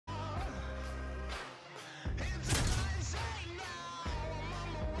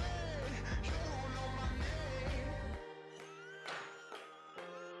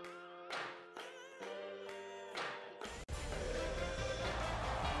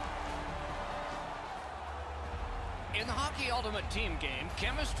In the Hockey Ultimate Team game,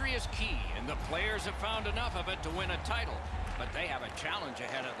 chemistry is key, and the players have found enough of it to win a title. But they have a challenge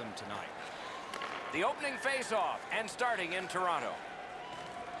ahead of them tonight. The opening face-off, and starting in Toronto.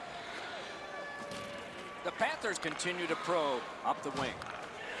 The Panthers continue to probe up the wing.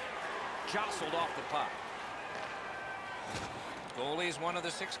 Jostled off the puck. Goalie's one of the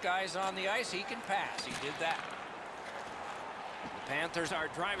 6 guys on the ice. He can pass. He did that. The Panthers are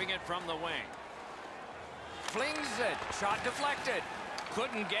driving it from the wing. Flings it. Shot deflected.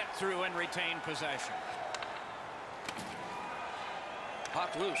 Couldn't get through and retain possession.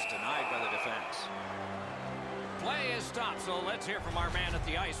 Puck loose, denied by the defense. Play is stopped, so let's hear from our man at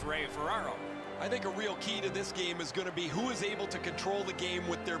the ice, Ray Ferraro. I think a real key to this game is going to be who is able to control the game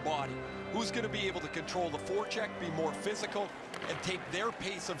with their body. Who's going to be able to control the forecheck, be more physical, and take their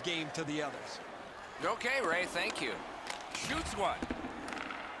pace of game to the others. Okay, Ray, thank you. Shoots one.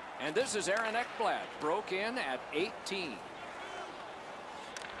 And this is Aaron Ekblad, broke in at 18.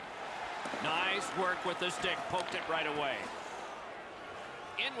 Nice work with the stick, poked it right away.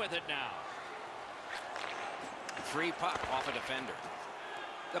 In with it now. Free puck off a defender.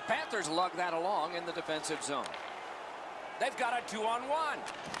 The Panthers lug that along in the defensive zone. They've got a 2-on-1.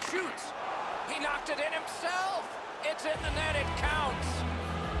 Shoots. He knocked it in himself. It's in the net. It counts.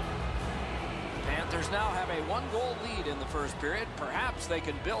 Panthers now have a 1-goal lead in the first period. Perhaps they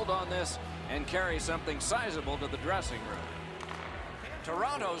can build on this and carry something sizable to the dressing room.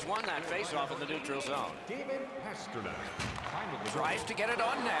 Toronto's won that faceoff in the neutral zone. Tries to get it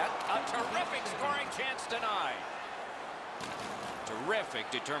on net. A terrific scoring chance denied. Terrific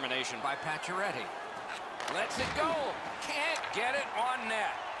determination by Pacioretty. Lets it go. Can't get it on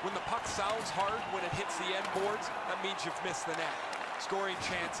net. When the puck sounds hard when it hits the end boards, that means you've missed the net. Scoring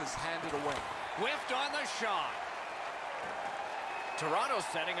chance is handed away. Whiffed on the shot. Toronto's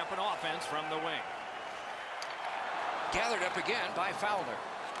setting up an offense from the wing. Gathered up again by Fowler.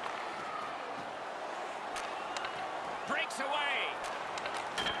 Breaks away.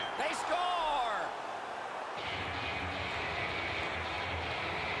 They score!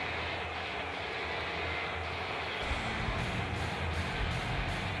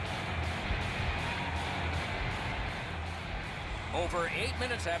 Over 8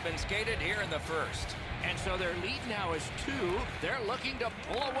 minutes have been skated here in the first. And so their lead now is 2. They're looking to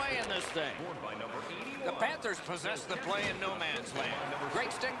pull away in this thing. The Panthers possess the play in no man's land.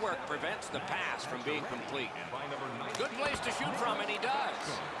 Great stick work prevents the pass from being complete. Good place to shoot from, and he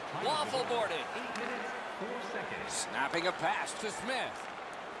does. Waffle boarded. Snapping a pass to Smith.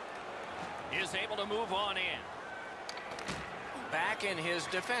 Is able to move on in. Back in his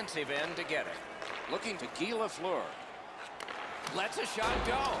defensive end to get it. Looking to Guy Lafleur. Lets a shot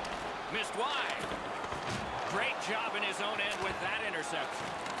go. Missed wide. Great job in his own end with that interception.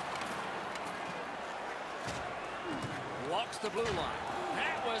 Walks the blue line.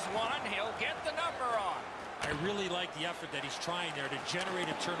 That was one. He'll get the number on. I really like the effort that he's trying there to generate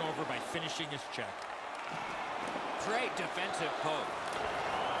a turnover by finishing his check. Great defensive poke.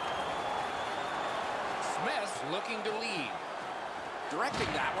 Smith looking to lead. Directing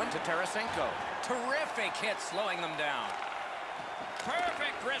that one to Tarasenko. Terrific hit slowing them down.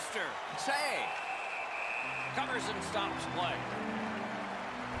 Perfect wrister. Save. Covers and stops play.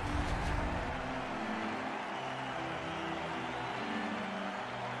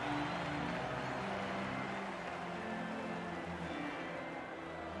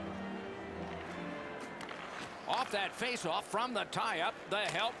 Off that face-off from the tie-up, the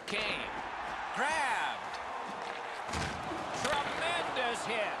help came. Grabbed. Tremendous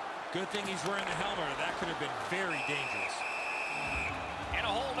hit. Good thing he's wearing the helmet, or that could have been very dangerous. And a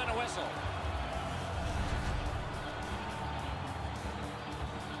hold and a whistle.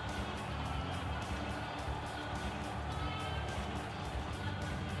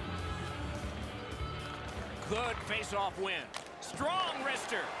 Good face-off win. Strong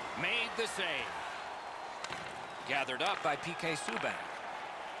wrister. Made the save. Gathered up by PK Subban.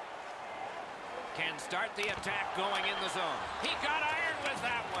 Can start the attack going in the zone. He got iron with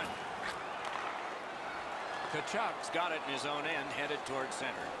that one. Kachuk's got it in his own end, headed towards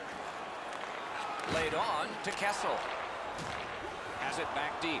center. Laid on to Kessel. Has it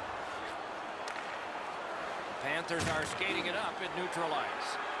back deep. Panthers are skating it up at neutral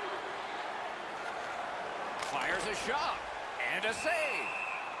ice. Fires a shot. And a save.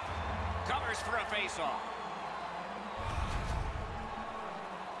 Covers for a face-off.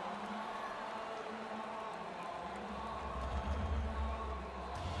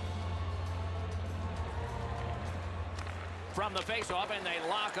 From the face-off, and they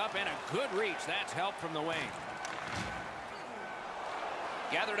lock up, and a good reach. That's help from the wing.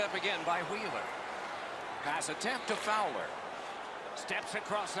 Gathered up again by Wheeler. Pass attempt to Fowler. Steps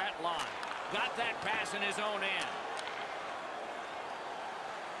across that line. Got that pass in his own end.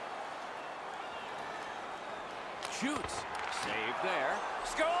 Shoots. Save there.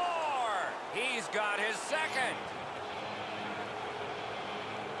 Score! He's got his second.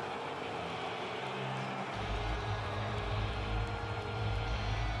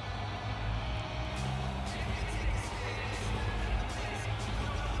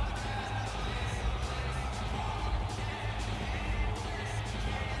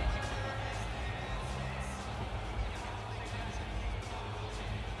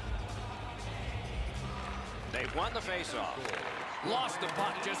 They won the faceoff. Lost the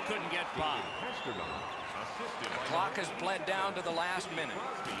puck, just couldn't get by. The clock has bled down to the last minute.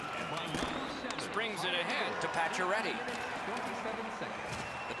 Springs it ahead to Pacioretty.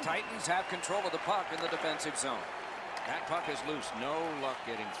 The Titans have control of the puck in the defensive zone. That puck is loose. No luck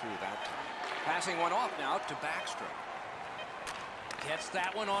getting through that time. Passing one off now to Backstrom. Gets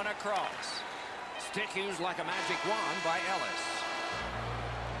that one on a cross. Stick used like a magic wand by Ellis.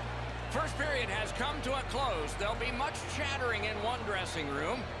 First period has come to a close. There'll be much chattering in one dressing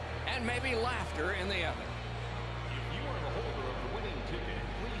room and maybe laughter in the other. If you are the holder of the winning ticket,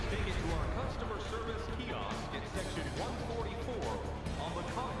 please take it to our customer service kiosk in section 144 on the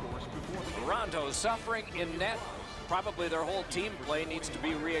concourse before the... Toronto suffering in net. Probably their whole team play needs to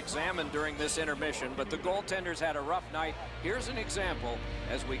be re-examined during this intermission, but the goaltenders had a rough night. Here's an example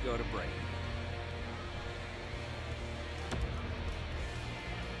as we go to break.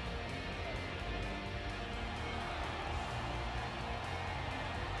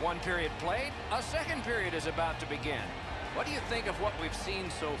 One period played, a second period is about to begin. What do you think of what we've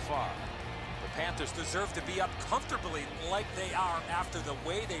seen so far? The Panthers deserve to be up comfortably like they are after the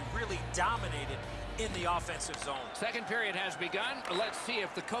way they really dominated in the offensive zone. Second period has begun. Let's see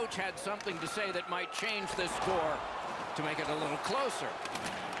if the coach had something to say that might change this score to make it a little closer.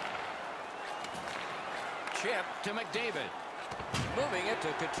 Chip to McDavid. Moving it to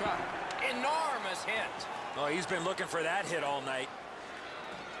Tkachuk. Enormous hit. Oh, he's been looking for that hit all night.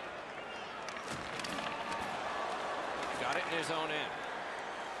 Got it in his own end.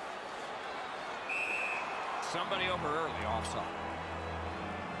 Somebody over early, offside.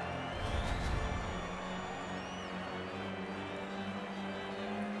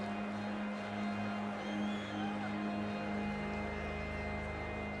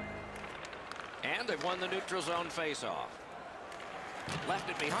 And they've won the neutral zone faceoff. Left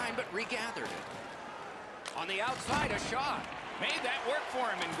it behind, but regathered it. On the outside, a shot. Made that work for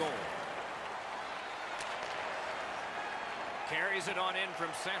him in goal. Carries it on in from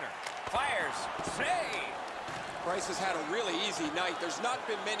center. Fires. Save. Price has had a really easy night. There's not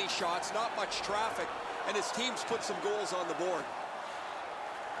been many shots, not much traffic, and his team's put some goals on the board.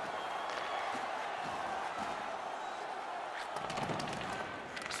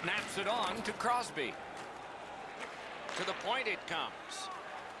 Snaps it on to Crosby. To the point it comes.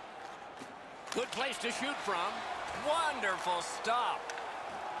 Good place to shoot from. Wonderful stop.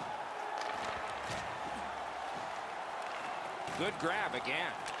 Good grab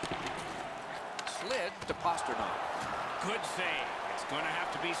again. Slid to Pasternak. Good save. It's going to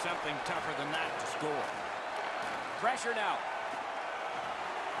have to be something tougher than that to score. Pressure now.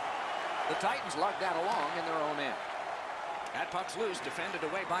 The Titans lug that along in their own end. That puck's loose, defended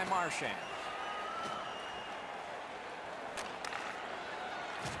away by Marchand.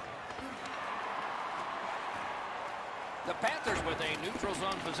 The Panthers with a neutral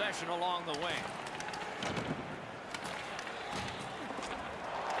zone possession along the wing.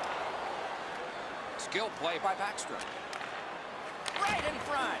 Skill play by Backstrom. Right in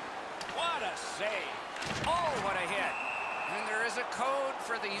front. What a save. Oh, what a hit. And there is a code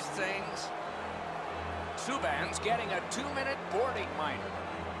for these things. Subban's getting a 2-minute boarding minor.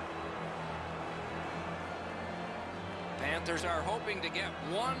 Panthers are hoping to get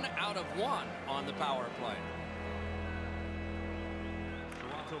 1 out of 1 on the power play.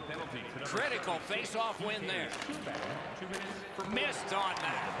 Critical face-off win there. Missed on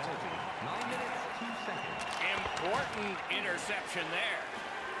that. Important interception there.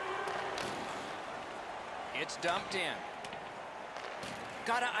 It's dumped in.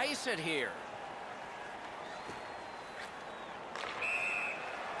 Gotta ice it here.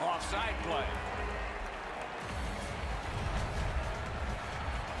 Offside play.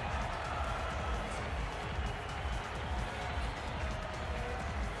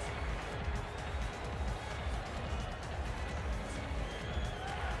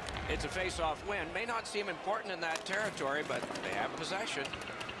 It's a face-off win. May not seem important in that territory, but they have possession.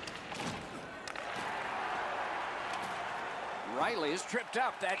 Riley is tripped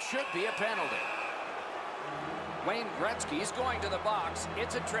up. That should be a penalty. Wayne Gretzky's going to the box.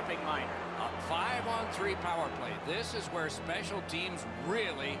 It's a tripping minor. A 5-on-3 power play. This is where special teams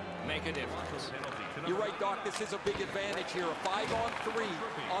really make a difference. You're right, Doc. This is a big advantage here. A 5-on-3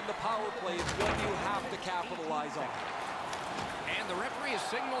 on the power play is what you have to capitalize on. And the referee is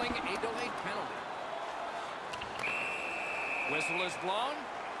signaling a delayed penalty. Whistle is blown,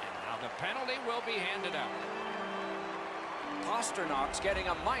 and now the penalty will be handed out. Pasternak's getting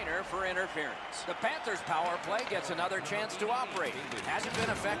a minor for interference. The Panthers' power play gets another chance to operate. Hasn't been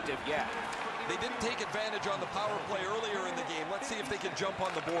effective yet. They didn't take advantage on the power play earlier in the game. Let's see if they can jump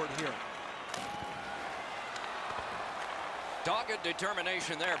on the board here. Dogged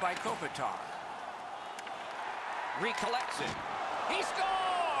determination there by Kopitar. Recollects it. He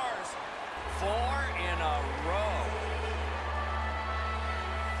scores! 4 in a row.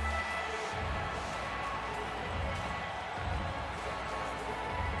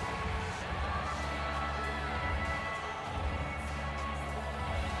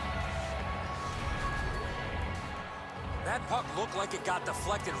 That puck looked like it got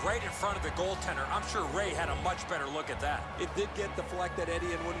deflected right in front of the goaltender. I'm sure Ray had a much better look at that. It did get deflected,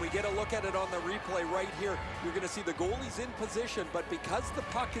 Eddie, and when we get a look at it on the replay right here, you're going to see the goalie's in position, but because the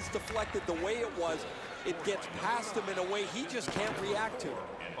puck is deflected the way it was, it gets past him in a way he just can't react to.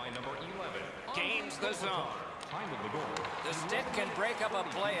 And by number 11, Gains the zone. time of the goal. The stick can break up a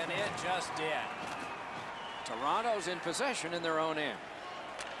play, and it just did. Toronto's in possession in their own end.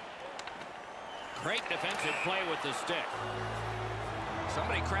 Great defensive play with the stick.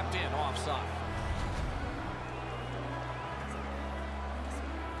 Somebody crept in offside.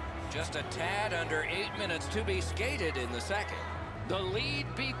 Just a tad under 8 minutes to be skated in the second. The lead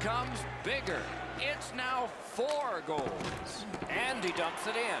becomes bigger. It's now 4 goals. And he dumps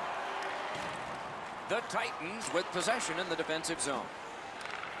it in. The Titans with possession in the defensive zone.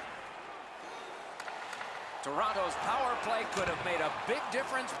 Toronto's power play could have made a big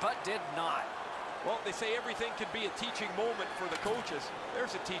difference, but did not. Well, they say everything can be a teaching moment for the coaches.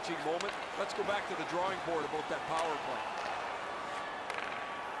 There's a teaching moment. Let's go back to the drawing board about that power play.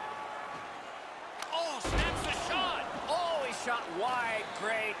 Oh, snaps the shot. Oh, he shot wide.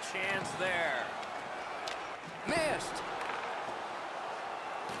 Great chance there. Missed.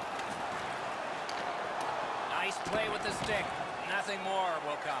 Nice play with the stick. Nothing more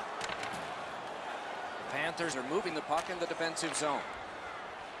will come. The Panthers are moving the puck in the defensive zone.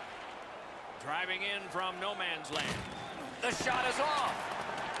 Driving in from no man's land. The shot is off.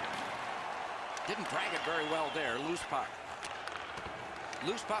 Didn't drag it very well there. Loose puck.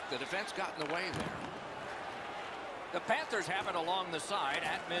 Loose puck. The defense got in the way there. The Panthers have it along the side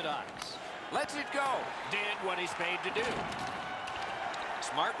at mid-ice. Lets it go. Did what he's paid to do.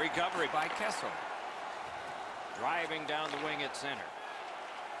 Smart recovery by Kessel. Driving down the wing at center.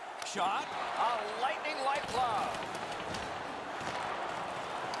 Shot. A lightning-like glove.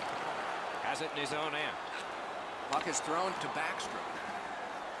 Has it in his own end. Puck is thrown to Backstrom.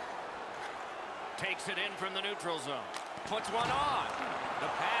 Takes it in from the neutral zone. Puts one on. The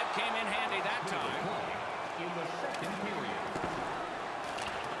pad came in handy that time. In the second period.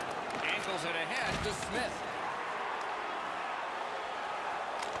 Ankles it ahead to Smith.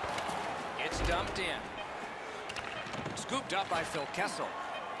 It's dumped in. Scooped up by Phil Kessel.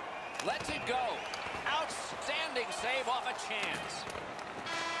 Lets it go. Outstanding save off a chance.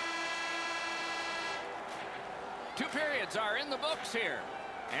 2 periods are in the books here.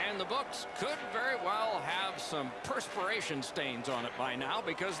 And the books could very well have some perspiration stains on it by now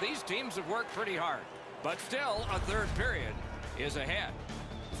because these teams have worked pretty hard. But still, a 3rd period is ahead.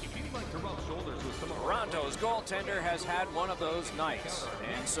 If you'd like to rub shoulders with some of Toronto's goaltender has had one of those nights.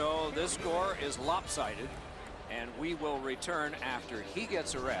 And so this score is lopsided. And we will return after he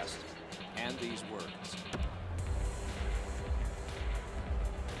gets a rest and these words.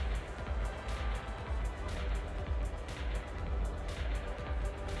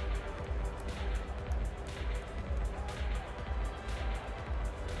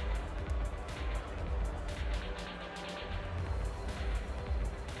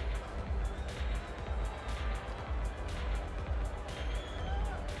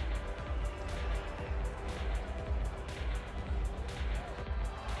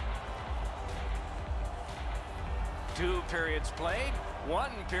 Two periods played, 1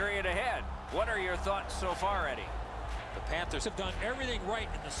 period ahead. What are your thoughts so far, Eddie? The Panthers have done everything right,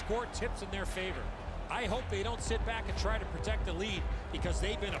 and the score tips in their favor. I hope they don't sit back and try to protect the lead because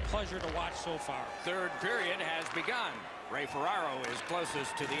they've been a pleasure to watch so far. 3rd period has begun. Ray Ferraro is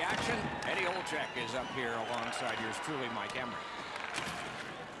closest to the action. Eddie Olczyk is up here alongside yours truly, Mike Emery.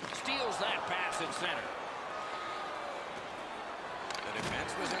 Steals that pass at center. The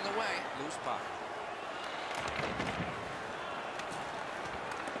defense was in the way. Loose puck.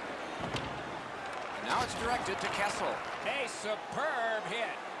 Now it's directed to Kessel. A superb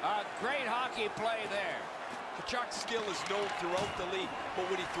hit. A great hockey play there. Kachuk's skill is known throughout the league, but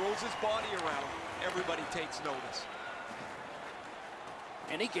when he throws his body around, everybody takes notice.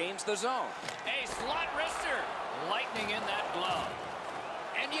 And he gains the zone. A slot wrister. Lightning in that glove.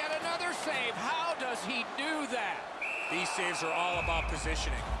 And yet another save. How does he do that? These saves are all about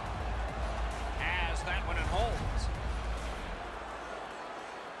positioning. Has that one and holds.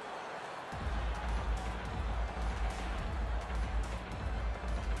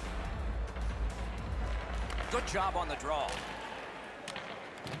 Good job on the draw.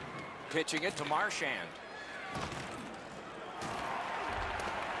 Pitching it to Marchand.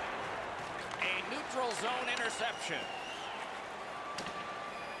 A neutral zone interception.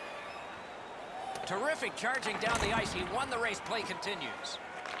 Terrific charging down the ice. He won the race. Play continues.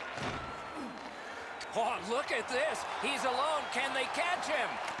 Oh, look at this. He's alone. Can they catch him?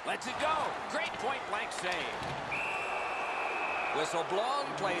 Lets it go. Great point-blank save. Whistle blown.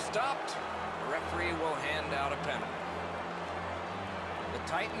 Play stopped. The referee will hand out a penalty. The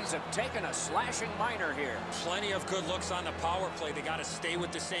Titans have taken a slashing minor here. Plenty of good looks on the power play. They got to stay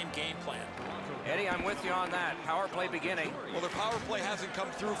with the same game plan. Eddie, I'm with you on that. Power play beginning. Well, their power play hasn't come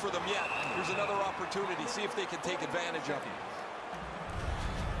through for them yet. Here's another opportunity. See if they can take advantage of it.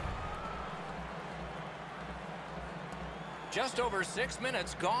 Just over 6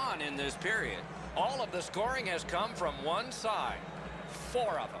 minutes gone in this period. All of the scoring has come from one side.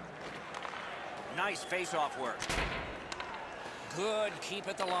 4 of them. Nice face-off work. Good keep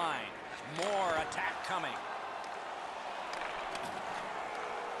at the line. More attack coming.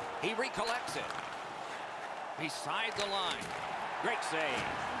 He recollects it. Beside the line. Great save.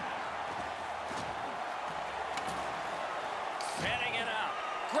 Setting it up.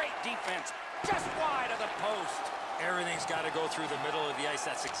 Great defense. Just wide of the post. Everything's got to go through the middle of the ice.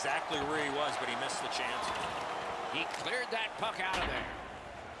 That's exactly where he was, but he missed the chance. He cleared that puck out of there.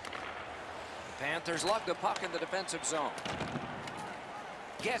 The Panthers lug the puck in the defensive zone.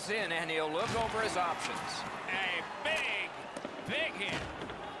 Gets in, and he'll look over his options. A big hit.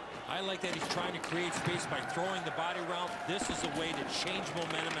 I like that he's trying to create space by throwing the body around. This is a way to change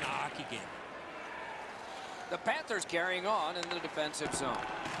momentum in a hockey game. The Panthers carrying on in the defensive zone.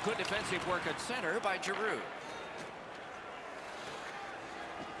 Good defensive work at center by Giroux.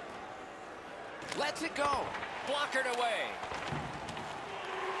 Lets it go. Blockered away.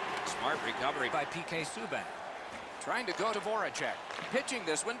 Smart recovery by PK Subban. Trying to go to Voracek. Pitching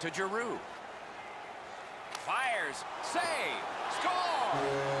this one to Giroux. Fires. Save. Score.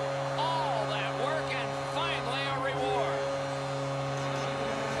 All that work and finally a reward.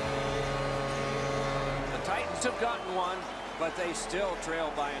 The Titans have gotten one, but they still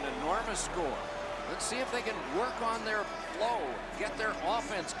trail by an enormous score. Let's see if they can work on their flow, get their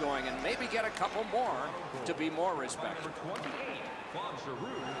offense going, and maybe get a couple more to be more respected.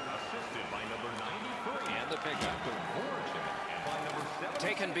 And the pickup.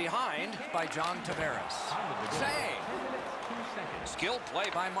 Taken behind by John Tavares. Save. Skilled play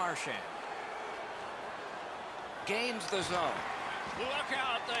by Marchand. Gains the zone. Look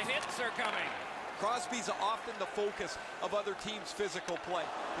out, the hits are coming. Crosby's often the focus of other teams' physical play.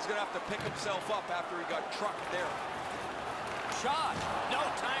 He's going to have to pick himself up after he got trucked there. Shot. No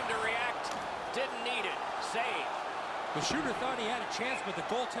time to react. Didn't need it. Save. The shooter thought he had a chance, but the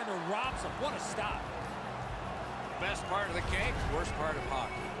goaltender robs him. What a stop. Best part of the cake, worst part of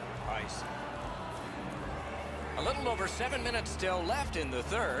hockey. Ice. A little over 7 minutes still left in the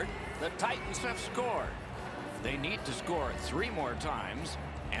third. The Titans have scored. They need to score 3 more times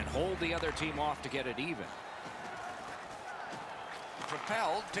and hold the other team off to get it even.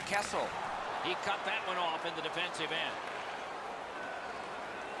 Propelled to Kessel. He cut that one off in the defensive end.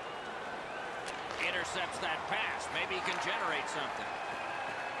 Intercepts that pass. Maybe he can generate something.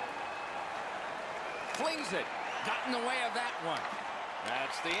 Flings it. Got in the way of that one.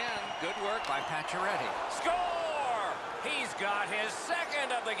 That's the end. Good work by Pacioretty. Score! He's got his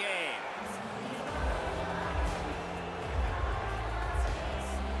second of the game.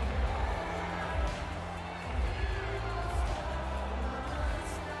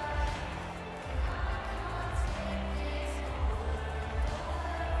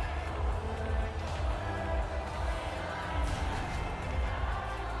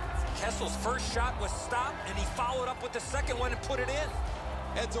 Kessel's first shot was stopped, and he followed up with the second one and put it in.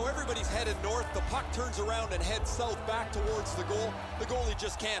 And so everybody's headed north. The puck turns around and heads south back towards the goal. The goalie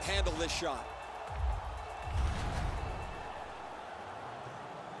just can't handle this shot.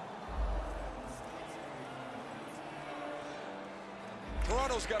 Toronto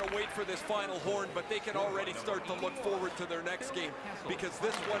Toronto's got to wait for this final horn, but they can already start to look forward to their next game because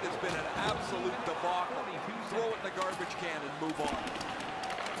this one has been an absolute debacle. Throw it in the garbage can and move on.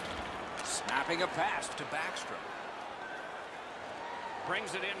 Snapping a pass to Backstrom.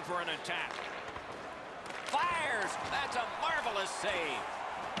 Brings it in for an attack. Fires! That's a marvelous save.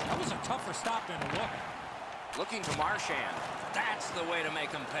 That was a tougher stop than it looked. Looking to Marchand. That's the way to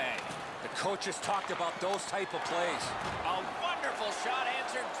make him pay. The coaches talked about those type of plays. A wonderful shot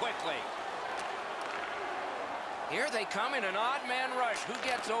answered quickly. Here they come in an odd man rush. Who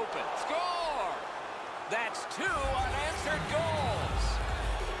gets open? Score! That's 2 unanswered goals.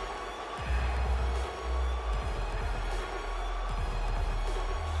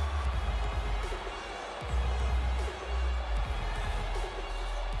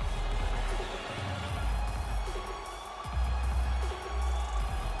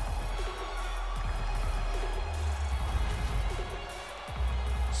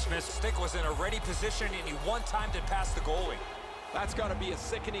 Smith's stick was in a ready position, and he one-timed it past the goalie. That's got to be a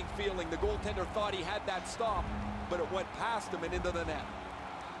sickening feeling. The goaltender thought he had that stop, but it went past him and into the net.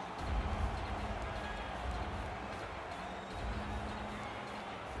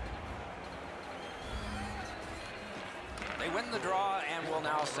 They win the draw and will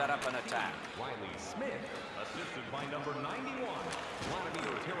now set up an attack. Riley Smith, assisted by number 91,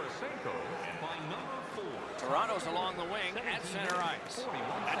 Vladimir Tarasenko, and by number 4. Toronto's along the wing at center ice.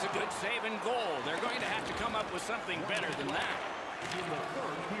 That's a good save and goal. They're going to have to come up with something better than that. In the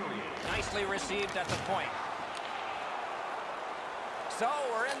third period. Nicely received at the point. So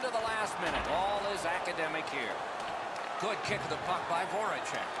we're into the last minute. All is academic here. Good kick of the puck by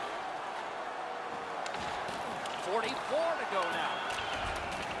Voracek. 44 to go now.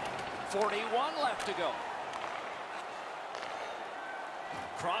 41 left to go.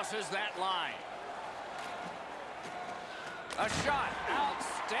 Crosses that line. A shot.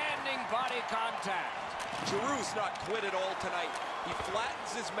 Outstanding body contact. Giroux's not quit at all tonight. He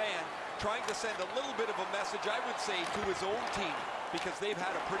flattens his man, trying to send a little bit of a message, I would say, to his own team, because they've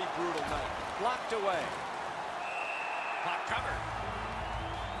had a pretty brutal night. Blocked away. Puck covered.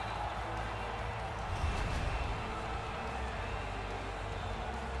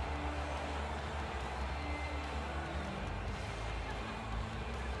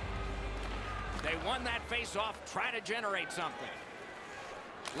 They won that face-off, try to generate something.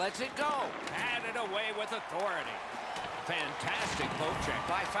 Lets it go. Had it away with authority. Fantastic poke check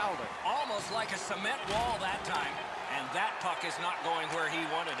by Fowler. Almost like a cement wall that time. And that puck is not going where he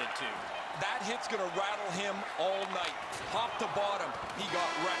wanted it to. That hit's going to rattle him all night. Top to bottom, he got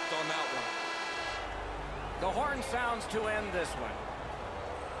wrecked on that one. The horn sounds to end this one.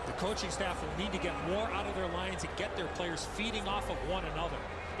 The coaching staff will need to get more out of their lines and get their players feeding off of one another.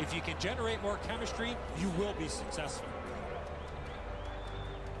 If you can generate more chemistry, you will be successful.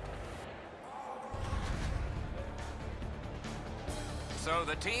 So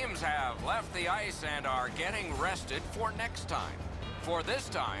the teams have left the ice and are getting rested for next time. For this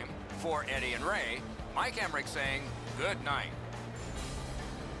time, for Eddie and Ray, Mike Emmerich saying good night.